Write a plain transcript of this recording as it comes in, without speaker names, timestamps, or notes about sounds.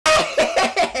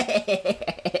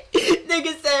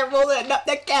Nigga said rolling up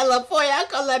to California. I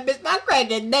call that bitch my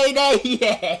cracker day day.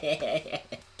 Yeah.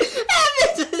 That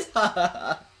bitch was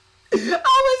hard. I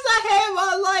was I had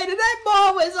my light and that ball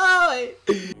was on.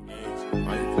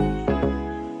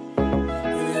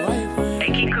 Hey,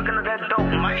 keep cooking up that dope,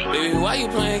 man. Baby, why you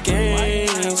playing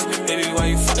games? Baby, why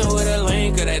you fucking with that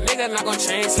lane? Cause that nigga not gon'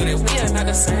 change, so that we are not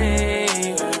the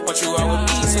same. But you are with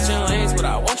me, switching lanes, but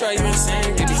I won't try you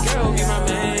insane. Baby girl, be my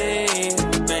main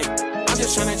thing. I'm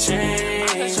just tryna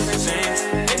change.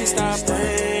 Baby, stop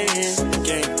playing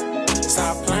games.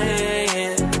 Stop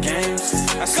playing games.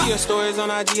 I see your stories on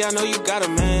IG, I know you got a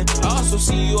man. I also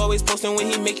see you always posting when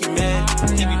he make you mad.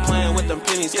 He be playing with them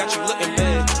pennies, got you looking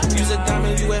bad. Use a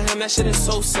diamond, you and him, that shit is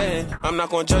so sad. I'm not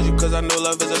gonna judge you, cause I know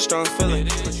love is a strong feeling.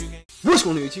 What's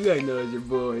going on with you? You know it's your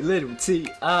boy, Little T.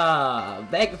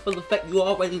 Back in full effect, you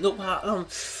already know how,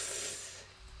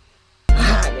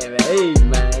 yeah, man. Hey,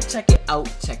 man, check it out.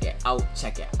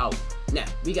 Now,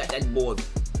 we got that boy,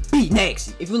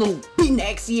 Brodnax. If you know who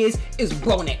Brodnax is, it's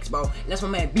Brodnax, bro. And that's my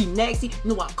man, Brodnax. You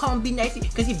know why I call him Brodnax?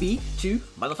 Because he be too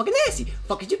motherfucking nasty.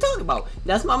 Fuck is you talking about?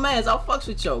 That's my man, so I fucks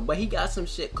with yo. But he got some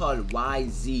shit called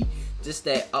YZ. Just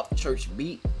that up church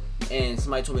beat. And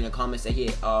somebody told me in the comments that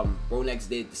Brodnax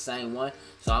did the same one.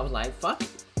 So I was like, fuck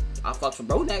it. I fucks with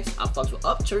Brodnax, I fucks with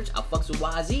Upchurch, I fucks with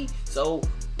YZ. So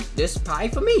this is probably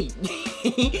for me. I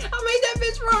made that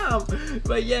bitch rhyme.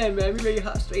 But yeah, man, we ready to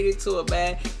hop straight into it,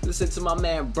 man. Listen to my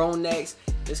man Brodnax.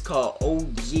 It's called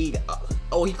OG.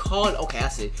 Oh, he called, okay, I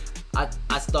said, I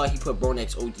thought he put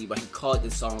Brodnax OG, but he called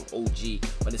this song OG.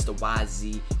 But it's the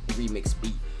YZ remix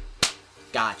beat.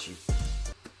 Got you.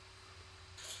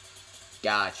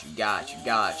 Got you.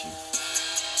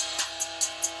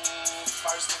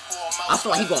 I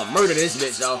feel like he gonna murder this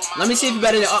bitch, though. Let me see if he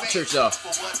better than Upchurch, though.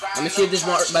 Let me see if this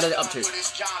one better than Upchurch.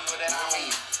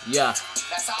 Yeah.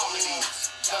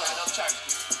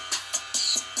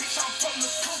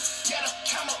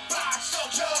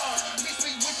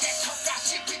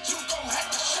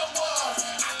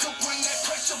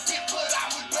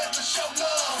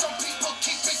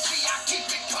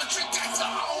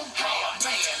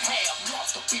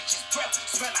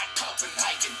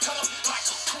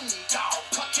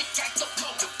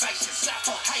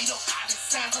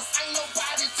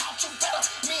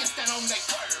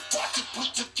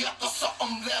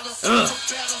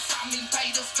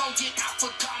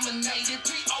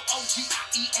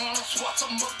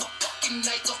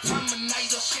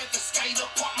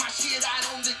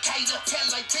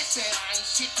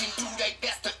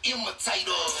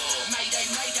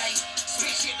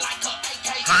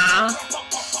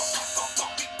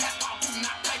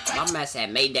 My man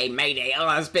said Mayday, Mayday.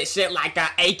 I spit shit like a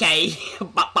AK.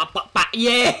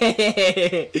 Yeah.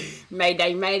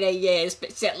 Mayday, Mayday. Yeah,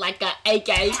 spit shit like a AK.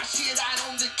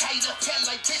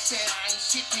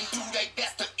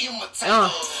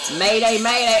 Mayday,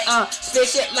 Mayday. Spit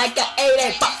shit like a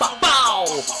 80. Bow.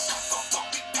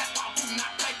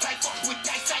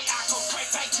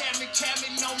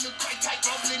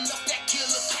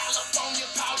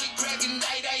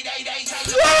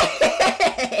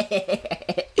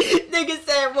 Nigga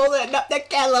said rolling up to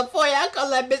California. I call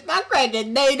that bitch my cracker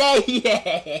day day.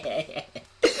 Yeah.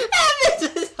 That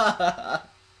bitch was hard.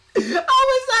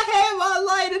 I had my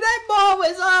light and that ball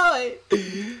was on.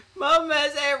 My man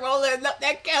said rolling up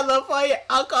to California.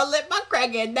 I call it my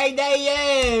cracker day day.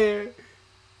 Yeah.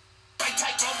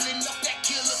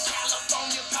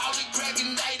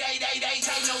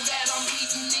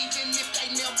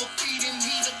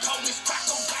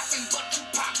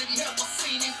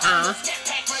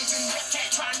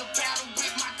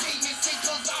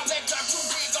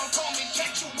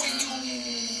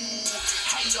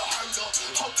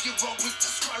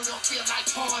 Feel like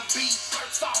porn beat,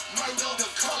 first off murder, the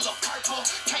color purple,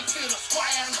 can't feel the square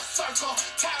and the circle,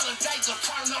 Talladega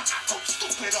Turner, I go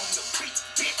stupid on the beat,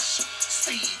 bitch,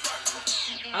 Steve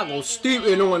Urkel. I go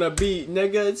stupid on the beat,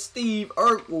 nigga, Steve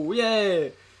Urkel, yeah.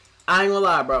 I ain't gonna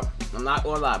lie, bro, I'm not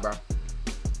gonna lie, bro.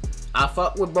 I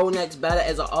fuck with Brodnax better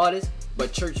as an artist,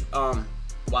 but Church,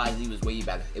 YZ was way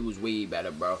better. It was way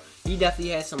better, bro. He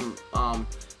definitely had some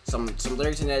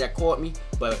lyrics in there that caught me,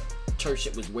 but Church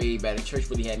shit was way better. Church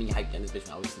really had me hyped on this bitch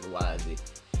when I listened to YZ.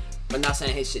 But not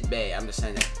saying his shit bad. I'm just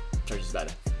saying that Church is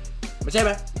better. But yeah,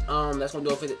 man. That's gonna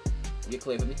do it for it. Get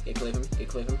clear for me. That's gonna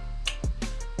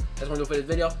do it for this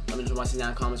video. Let me know my down in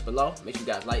the comments below. Make sure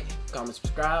you guys like, comment,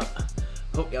 subscribe.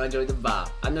 Hope y'all enjoyed the vibe.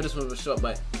 I know this one was short,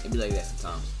 but it be like that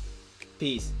sometimes.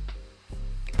 Peace.